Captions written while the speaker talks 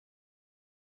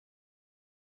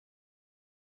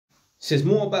Says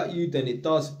more about you than it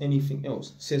does anything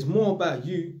else. Says more about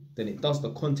you than it does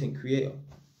the content creator.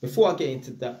 Before I get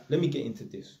into that, let me get into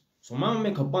this. So man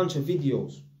make a bunch of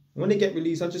videos. When they get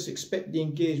released, I just expect the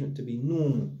engagement to be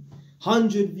normal.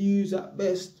 100 views at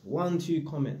best, 1-2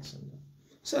 comments. And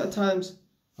certain times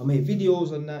I make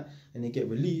videos on that and they get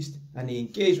released and the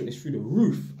engagement is through the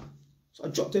roof. So I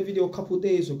dropped a video a couple of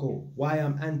days ago, why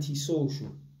I'm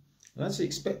anti-social. And I just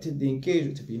expected the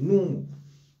engagement to be normal.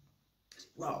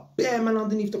 Wow, bare man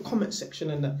underneath the comment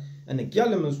section and the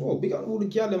gallem as well. Big up all the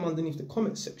gallem underneath the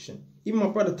comment section. Even my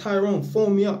brother Tyrone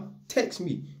phone me up, text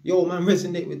me, yo man,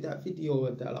 resonate with that video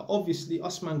and that. Like, obviously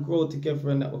us man grow together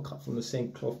and that were cut from the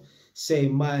same cloth,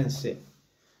 same mindset.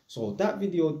 So that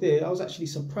video there, I was actually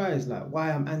surprised, like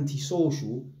why I'm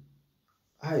anti-social.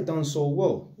 I had done so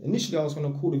well. Initially I was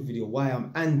going to call the video why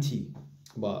I'm anti,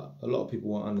 but a lot of people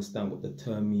won't understand what the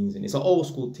term means, and it's an old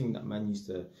school thing that man used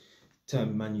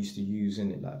to use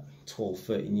in it, like 12,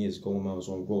 13 years ago when I was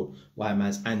on road. Why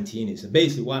man's anti in it. So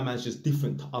basically why man's just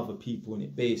different to other people in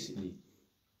it. Basically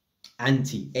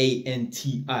anti,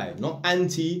 A-N-T-I, not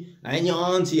anti. I ain't your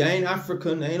auntie, I ain't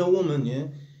African, I ain't a woman, yeah.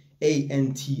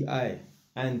 A-N-T-I,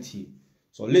 anti.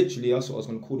 So literally that's what I was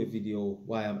going to call the video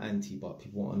why I'm anti, but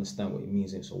people won't understand what it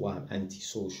means in it. So why I'm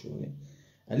anti-social in it.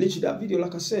 And literally that video,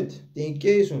 like I said, the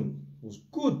engagement was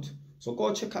good. So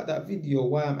go check out that video,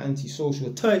 why I'm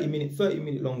anti-social, 30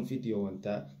 minute long video and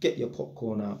that. Get your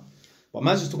popcorn out. But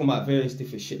man's just talking about various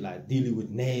different shit like dealing with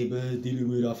neighbours, dealing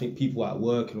with, I think, people at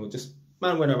work and all. Just,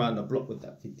 man went around the block with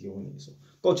that video on it. So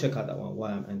go check out that one,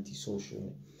 why I'm anti-social in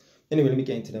it. Anyway, let me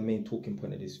get into the main talking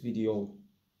point of this video.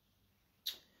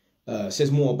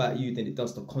 Says more about you than it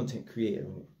does the content creator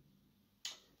in it.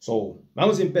 So man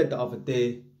was in bed the other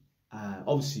day.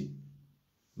 Obviously,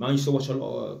 man used to watch a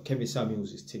lot of Kevin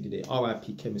Samuels' thing today.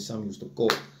 R.I.P. Kevin Samuels, the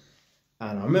GOAT.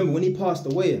 And I remember when he passed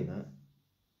away and that,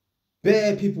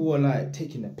 bare people were like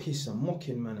taking the piss and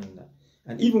mocking man and that.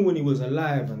 And even when he was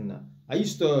alive and that, I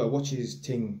used to watch his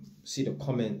thing, see the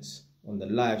comments on the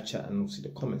live chat and see the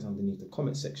comments underneath the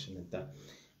comment section and that.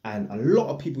 And a lot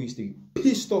of people used to be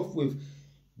pissed off with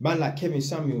man like Kevin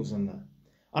Samuels and that.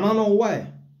 And I know why.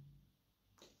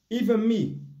 Even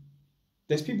me,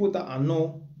 there's people that I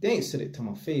know, they ain't said it to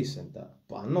my face and that.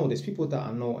 But I know there's people that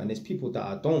I know and there's people that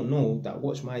I don't know that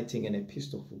watch my thing and they're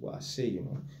pissed off with what I say, you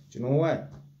know. Do you know why?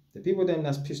 The people then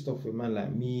that's pissed off with man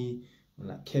like me and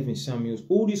like Kevin Samuels,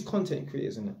 all these content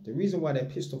creators and that. The reason why they're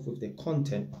pissed off with their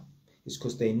content is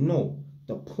because they know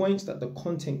the points that the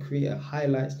content creator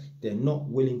highlights, they're not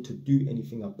willing to do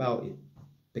anything about it.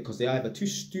 Because they're either too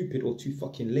stupid or too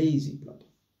fucking lazy, blood.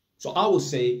 So I would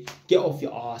say, get off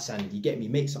your ass and you get me,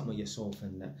 make something of yourself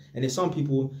and that. And there's some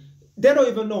people, they don't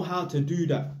even know how to do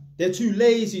that. They're too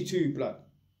lazy to, blood.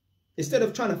 Instead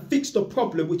of trying to fix the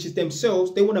problem, which is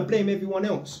themselves, they want to blame everyone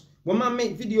else. When man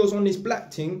make videos on this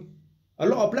black thing, a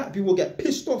lot of black people get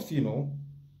pissed off, you know.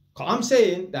 Cause I'm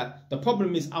saying that the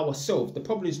problem is ourselves. The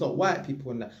problem is not white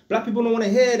people and that. Black people don't want to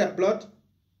hear that, blood.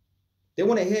 They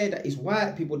want to hear that it's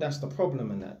white people that's the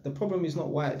problem and that. The problem is not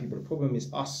white people. The problem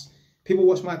is us. People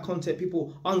watch my content.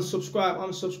 People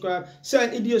unsubscribe.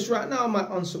 Certain idiots right now might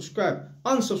unsubscribe.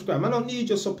 Unsubscribe. I don't need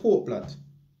your support, blood.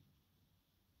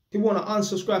 People want to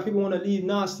unsubscribe. People want to leave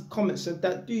nasty comments and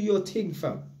that. Do your thing,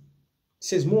 fam. It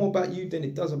says more about you than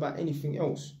it does about anything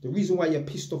else. The reason why you're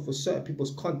pissed off with certain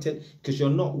people's content because you're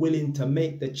not willing to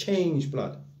make the change,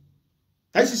 blood.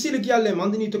 I used to see the girl them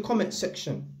underneath the comment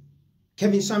section.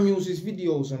 Kevin Samuels'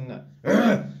 videos and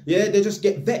that. Yeah, they just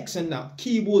get vexed and that.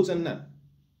 Keyboards and that.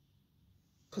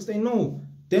 Because they know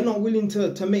they're not willing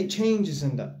to make changes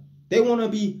and that. They want to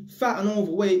be fat and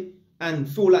overweight and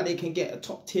feel like they can get a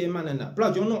top tier man and that.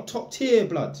 Blood, you're not top tier,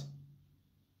 blood.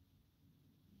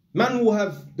 Man will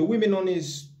have the women on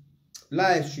his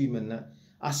live stream and that.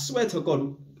 I swear to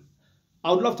God,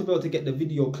 I would love to be able to get the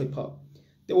video clip up.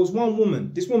 There was one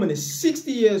woman. This woman is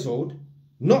 60 years old.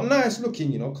 Not nice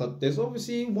looking, you know, because there's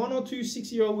obviously 1 or 2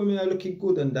 60-year-old women that are looking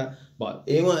good and that, but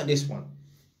it weren't this one.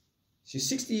 She's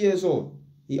 60 years old.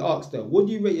 He asked her, what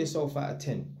do you rate yourself out of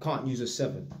 10? Can't use a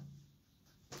 7.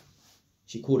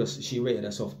 She rated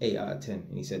herself 8 out of 10.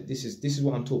 And he said, this is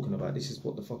what I'm talking about. This is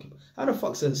what the fuck. How the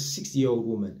fuck's a 60-year-old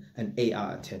woman an 8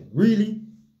 out of 10? Really?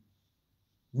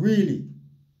 Really?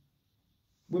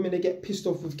 Women, they get pissed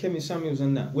off with Kevin Samuels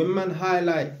and that. When man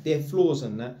highlight their flaws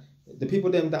and that, the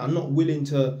people them that are not willing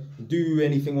to do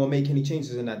anything or make any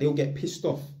changes and that, they'll get pissed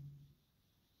off.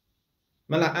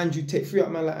 Man like Andrew Tate, free up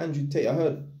man like Andrew Tate. I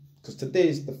heard, because today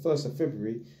is the 1st of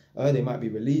February, I heard they might be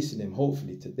releasing him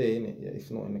hopefully today, innit?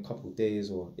 If not in a couple of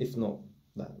days, or if not,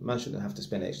 like, man shouldn't have to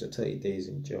spend an extra 30 days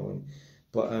in jail.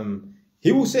 But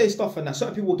he will say stuff and that.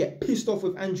 Certain people will get pissed off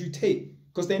with Andrew Tate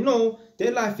Because they know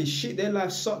their life is shit, their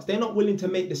life sucks. They're not willing to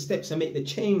make the steps and make the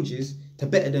changes to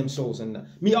better themselves and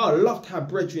that. Me, I love to have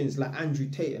brethren like Andrew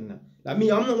Tate and that. Like me,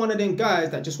 I'm not one of them guys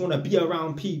that just want to be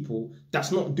around people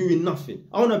that's not doing nothing.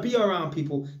 I want to be around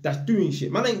people that's doing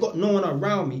shit. Man, I ain't got no one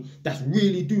around me that's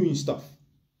really doing stuff.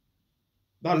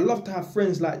 I love to have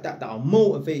friends like that are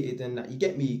motivated and that, you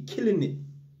get me, killing it.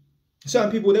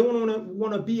 Certain people, they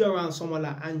want to be around someone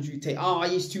like Andrew Tate. Oh,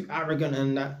 he's too arrogant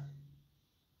and that.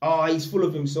 Oh, he's full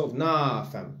of himself. Nah,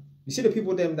 fam. You see the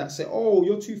people them that say, oh,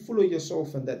 you're too full of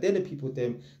yourself, and that they're the people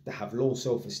them that have low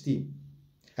self-esteem.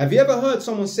 Have you ever heard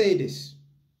someone say this?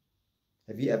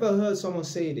 Have you ever heard someone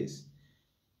say this?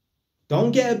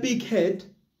 Don't get a big head,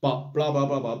 but blah, blah,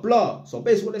 blah, blah, blah. So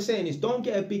basically what they're saying is, don't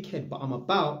get a big head, but I'm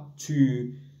about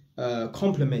to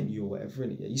compliment you or whatever.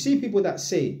 You see people that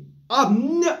say, I've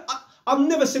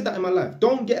never said that in my life.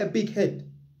 Don't get a big head,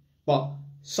 but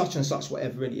such and such,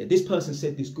 whatever. This person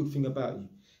said this good thing about you.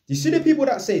 You see the people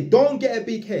that say, don't get a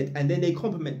big head, and then they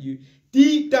compliment you.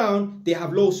 Deep down, they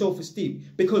have low self-esteem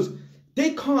because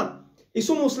they can't. It's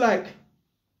almost like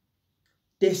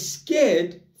they're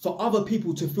scared for other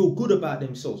people to feel good about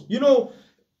themselves. You know,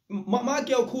 my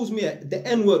girl calls me the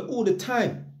N-word all the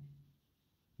time.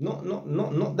 Not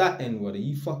that N-word. Are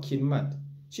you fucking mad?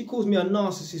 She calls me a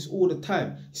narcissist all the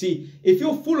time. See, if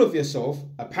you're full of yourself,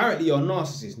 apparently you're a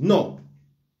narcissist. No.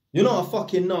 You're not a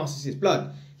fucking narcissist,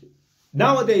 blood.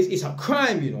 Nowadays, it's a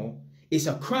crime, you know. It's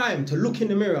a crime to look in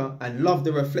the mirror and love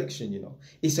the reflection, you know.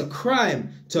 It's a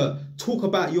crime to talk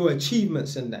about your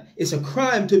achievements and that. It's a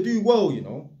crime to do well, you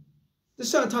know.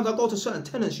 There's certain times I go to certain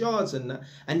tenants' yards and that,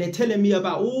 and they're telling me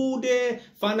about all their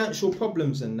financial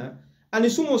problems and that. And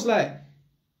it's almost like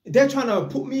they're trying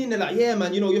to put me in there like, yeah,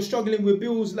 man, you know, you're struggling with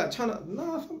bills, like trying to,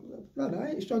 nah, blood, I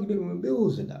ain't struggling with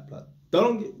bills and that, blood.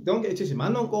 Don't get it twisted,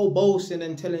 man. Don't go boasting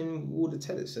and telling all the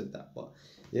tenants and that, but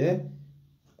yeah,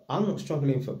 I'm not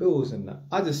struggling for bills and that.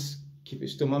 I just keep it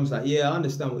still. Mum's like, yeah, I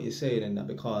understand what you're saying and that,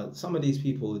 because some of these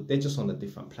people, they're just on a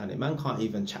different planet. Man can't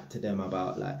even chat to them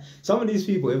about, like, some of these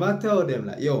people, if I tell them,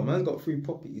 like, yo, man got 3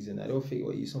 properties and that, they'll think,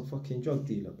 well, you some fucking drug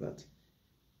dealer, blood.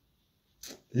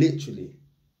 Literally.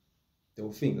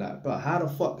 They'll think, like, but how the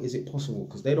fuck is it possible?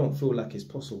 Because they don't feel like it's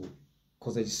possible.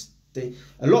 Because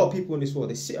a lot of people in this world,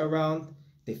 they sit around,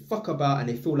 they fuck about, and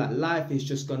they feel like life is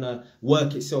just gonna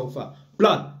work itself out.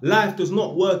 Blood, life does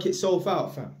not work itself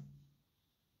out, fam.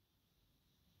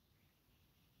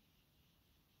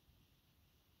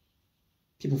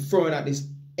 People throwing out this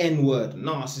N-word,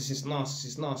 narcissist,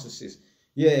 narcissist, narcissist.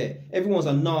 Yeah, everyone's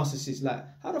a narcissist. Like,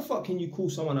 how the fuck can you call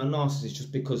someone a narcissist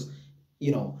just because,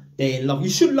 you know, they're in love? You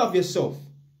should love yourself.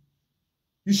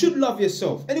 You should love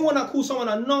yourself. Anyone that calls someone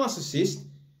a narcissist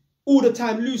all the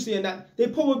time loosely and that, they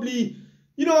probably,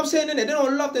 you know what I'm saying, innit? They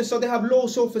don't love themselves, they have low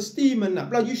self-esteem and that.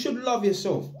 Blood, you should love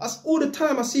yourself. All the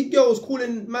time I see girls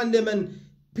calling man them and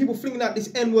people flinging out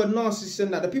this N-word narcissist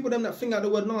and that. The people them that fling out the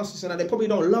word narcissist and that, they probably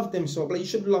don't love themselves. Like, you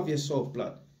should love yourself,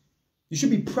 blood. You should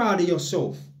be proud of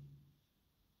yourself.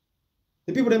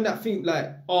 The people them that think like,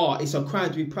 oh, it's a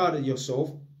crime to be proud of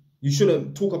yourself, you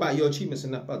shouldn't talk about your achievements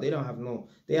and that, but they have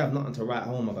nothing to write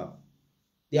home about.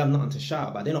 They have nothing to shout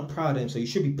about. They're not proud of them, so you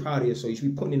should be proud of yourself. You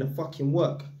should be putting in the fucking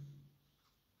work.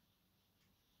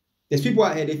 There's people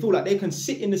out here, they feel like they can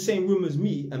sit in the same room as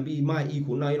me and be my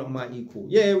equal. No, you're not my equal.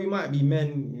 Yeah, we might be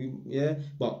men, yeah,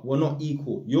 but we're not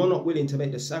equal. You're not willing to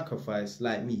make the sacrifice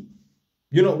like me.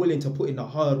 You're not willing to put in the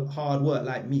hard work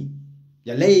like me.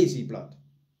 You're lazy, blood.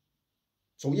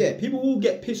 So yeah, people will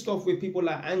get pissed off with people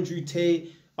like Andrew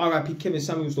Tate, R.I.P. Kevin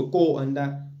Samuels, the GOAT and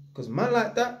that. Because man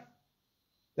like that,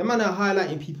 the man are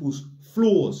highlighting people's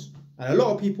flaws. And a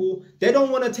lot of people, they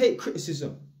don't want to take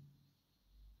criticism.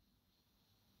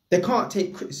 They can't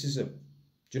take criticism.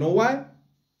 Do you know why?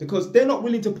 Because they're not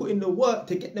willing to put in the work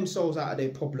to get themselves out of their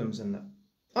problems and that.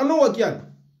 I know a girl.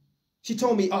 She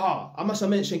told me, I must have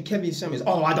mentioned Kevin Samuels.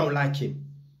 Oh, I don't like him.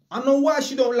 I know why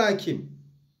she don't like him.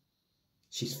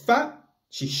 She's fat.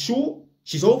 She's short.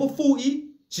 She's over 40.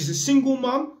 She's a single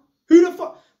mum. Who the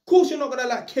fuck? Of course you're not going to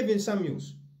like Kevin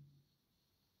Samuels.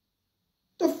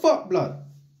 The fuck, blood?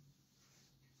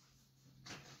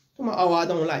 Oh, I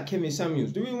don't like Kevin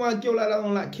Samuels. The reason why a girl like that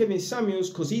don't like Kevin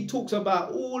Samuels, because he talks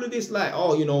about all of this, like,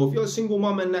 oh, you know, if you're a single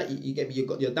mum and that,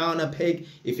 you're down a peg.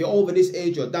 If you're over this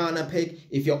age, you're down a peg.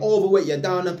 If you're overweight, you're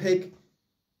down a peg.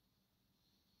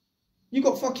 You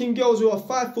got fucking girls who are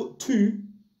 5'2",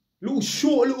 little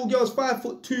short little girls,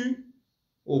 5'2",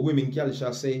 or women, gal, shall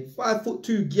I say,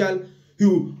 5'2" gal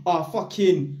who are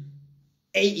fucking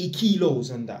 80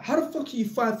 kilos and that. How the fuck are you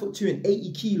 5'2" and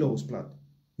 80 kilos, blood?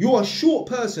 You're a short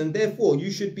person, therefore you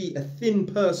should be a thin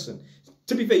person.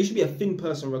 To be fair, you should be a thin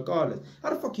person regardless. How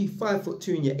the fuck are you 5'2"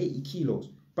 and you're 80 kilos?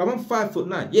 But I'm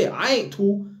 5'9". Yeah, I ain't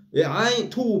tall. Yeah, I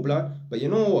ain't tall, blood. But you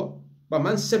know what? But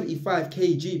man's 75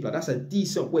 kg, blood. That's a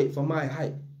decent weight for my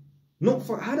height. Not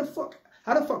for how the fuck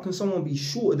can someone be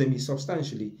shorter than me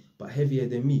substantially but heavier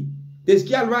than me? There's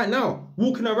gal right now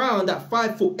walking around at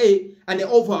 5'8" and they're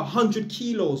over 100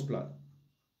 kilos, blood.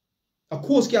 Of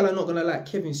course, gal are not gonna like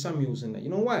Kevin Samuels and that. You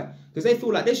know why? Because they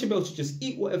feel like they should be able to just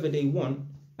eat whatever they want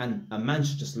and a man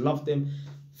should just love them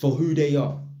for who they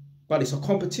are. But it's a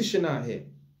competition out here.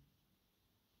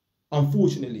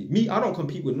 Unfortunately, me, I don't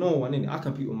compete with no one, innit? I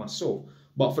compete with myself.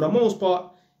 But for the most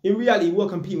part, in reality, we're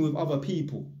competing with other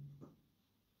people.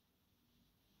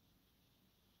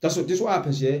 This is what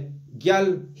happens, yeah?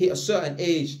 Gal hit a certain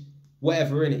age,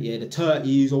 whatever in it, yeah, the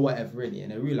 30s or whatever in it,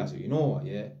 and they realize, you know what,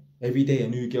 yeah? Every day a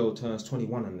new girl turns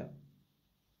 21 and that.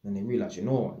 And they realize, you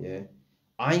know what, yeah?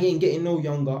 I ain't getting no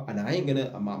younger, and I ain't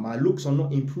gonna, my looks are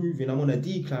not improving. I'm on a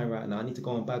decline right now. I need to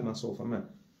go and bag myself a man.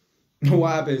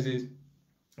 What happens is,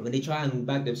 when they try and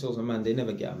bag themselves a man, they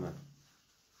never get a man.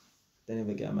 They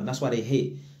never get a man. That's why they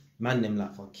hate man them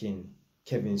like fucking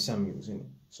Kevin Samuels, innit?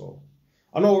 So,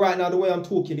 I know right now the way I'm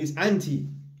talking is anti.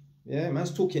 Yeah,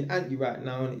 man's talking anti right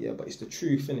now, innit? Yeah, but it's the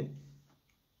truth, innit?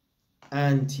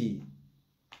 Anti.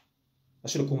 I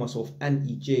should have called myself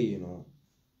Anti-J, you know.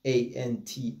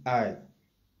 A-N-T-I.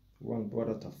 Wrong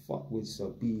brother to fuck with, so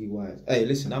be wise. Hey,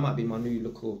 listen, that might be my new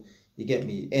local, you get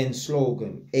me, N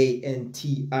slogan.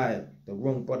 A-N-T-I. The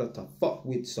wrong brother to fuck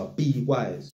with, so be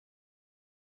wise.